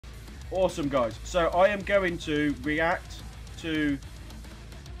Awesome, guys. So I am going to react to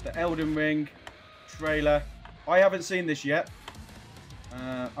the Elden Ring trailer. I haven't seen this yet.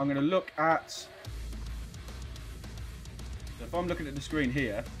 I'm going to look at... So if I'm looking at the screen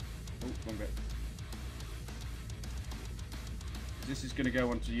here... Oh, wrong bit. This is going to go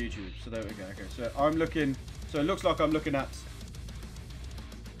onto YouTube. So there we go. Okay, so I'm looking... So it looks like I'm looking at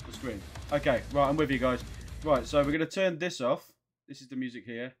the screen. Okay, right, I'm with you guys. Right, so we're going to turn this off. This is the music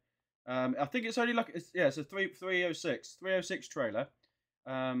here. I think it's only like... it's a 306 trailer.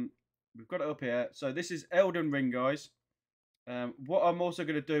 We've got it up here. So this is Elden Ring, guys. What I'm also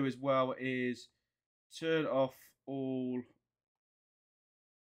going to do as well is turn off all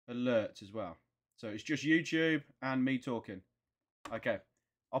alerts as well. So it's just YouTube and me talking. Okay.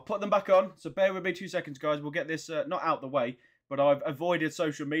 I'll put them back on. So bear with me 2 seconds, guys. We'll get this not out the way, but I've avoided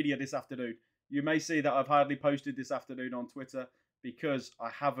social media this afternoon. You may see that I've hardly posted this afternoon on Twitter because I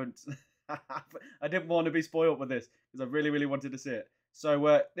haven't... I didn't want to be spoiled with this because I really, really wanted to see it.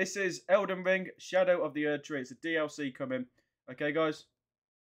 So this is Elden Ring, Shadow of the Erdtree. It's a DLC coming. Okay, guys?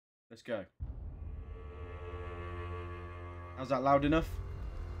 Let's go. How's that loud enough?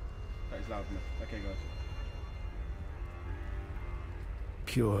 That is loud enough. Okay, guys.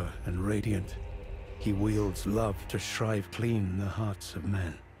 Pure and radiant, he wields love to shrive clean the hearts of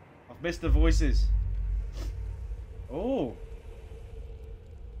men. I've missed the voices. Oh.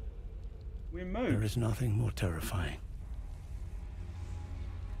 We moved. There is nothing more terrifying.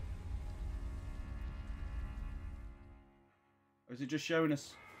 Or is it just showing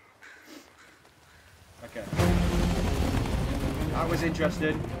us? Okay. That was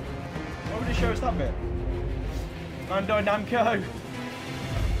interesting. Why would it show us that bit? Bandai Namco.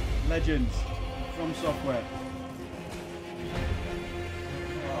 Legends. From Software.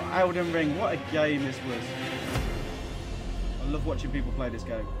 Oh, Elden Ring. What a game this was. I love watching people play this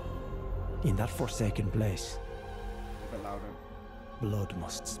game. In that forsaken place, A bit louder. blood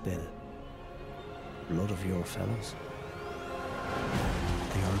must spill. Blood of your fellows.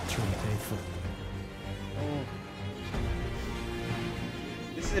 The Erdtree faithful. Oh.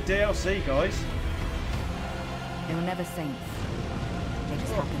 This is a DLC, guys. They were never saints. They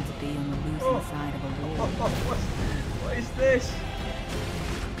just happened to be on the losing side of a war. What is this?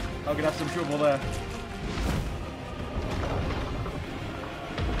 I'm gonna have some trouble there.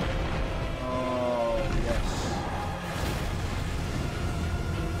 Oh, yes.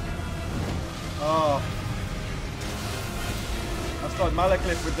 Oh. That's like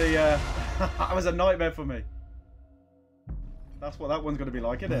Malacliff with the, that was a nightmare for me. That's what that one's gonna be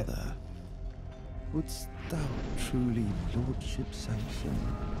like, isn't it? Mother, wouldst thou truly lordship sanction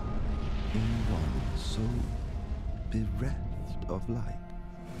in one so bereft of light?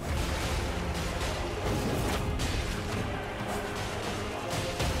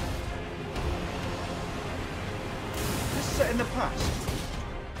 This is set in the past.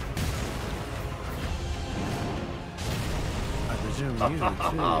 I presume you too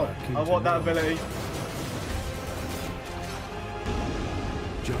are keen I to want that know ability.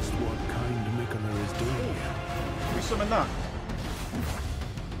 just what kind Mikkeller is doing here. Can we summon that?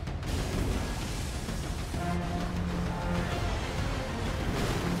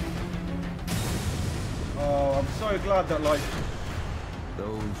 Oh, I'm so glad that, like,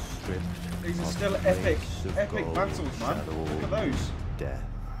 Those stripped these are of still the epic, race of epic gold, battles, man. shadow, Look at those. Death.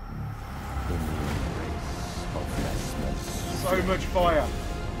 The new race of Vesmus. So much fire.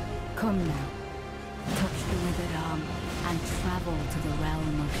 Come now. Touch the withered arm and travel to the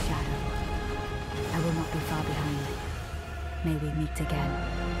realm of shadow. I will not be far behind. May we meet again.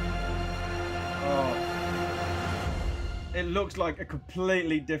 Oh. It looks like a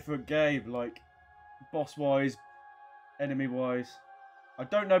completely different game, like, boss-wise, enemy-wise. I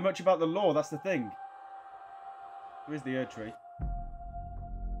don't know much about the lore, that's the thing. Where's the Erdtree?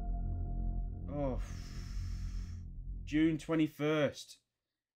 Oh. June 21st.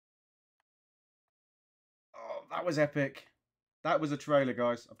 Oh, that was epic. That was a trailer,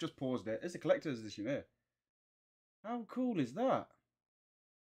 guys. I've just paused it. It's a collector's edition here. How cool is that?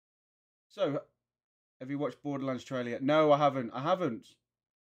 So, have you watched Borderlands trailer yet? No, I haven't. I haven't.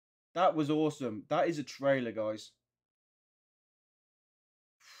 That was awesome. That is a trailer, guys.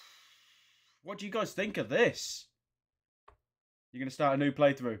 What do you guys think of this? You're going to start a new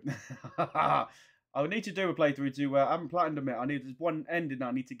playthrough. I need to do a playthrough to... I haven't platinumed it. There's one ending that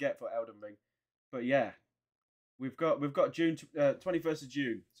I need to get for Elden Ring. But yeah. We've got June 21st of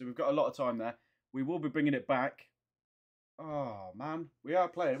June. So we've got a lot of time there. We will be bringing it back. Oh, man. We are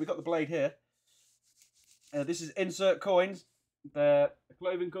playing. We've got the blade here. This is Insert Coins. They're a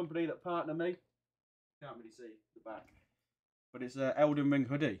clothing company that partner me. Can't really see the back. But it's an Elden Ring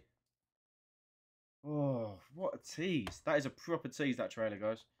hoodie. Oh, what a tease! That is a proper tease. That trailer,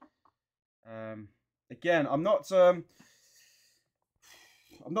 guys. Again, I'm not going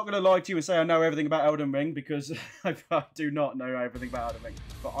to lie to you and say I know everything about Elden Ring, because I do not know everything about Elden Ring.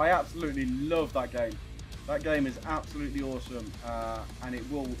 But I absolutely love that game. That game is absolutely awesome, and it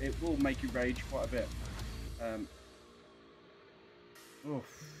will make you rage quite a bit.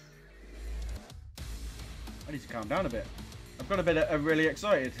 Oof. I need to calm down a bit. I've got a bit really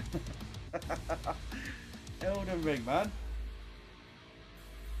excited. Elden Ring, man.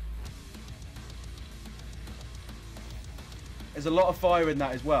 There's a lot of fire in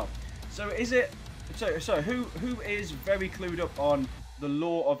that as well. So is it? So who is very clued up on the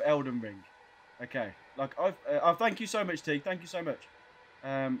lore of Elden Ring? Okay, like I've thank you so much, T. Thank you so much.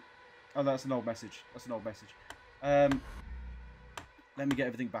 Oh, that's an old message. That's an old message. Let me get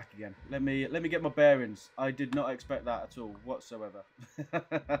everything back again. Let me get my bearings. I did not expect that at all whatsoever.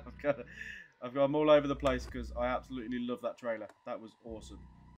 I'm all over the place because I absolutely love that trailer. That was awesome.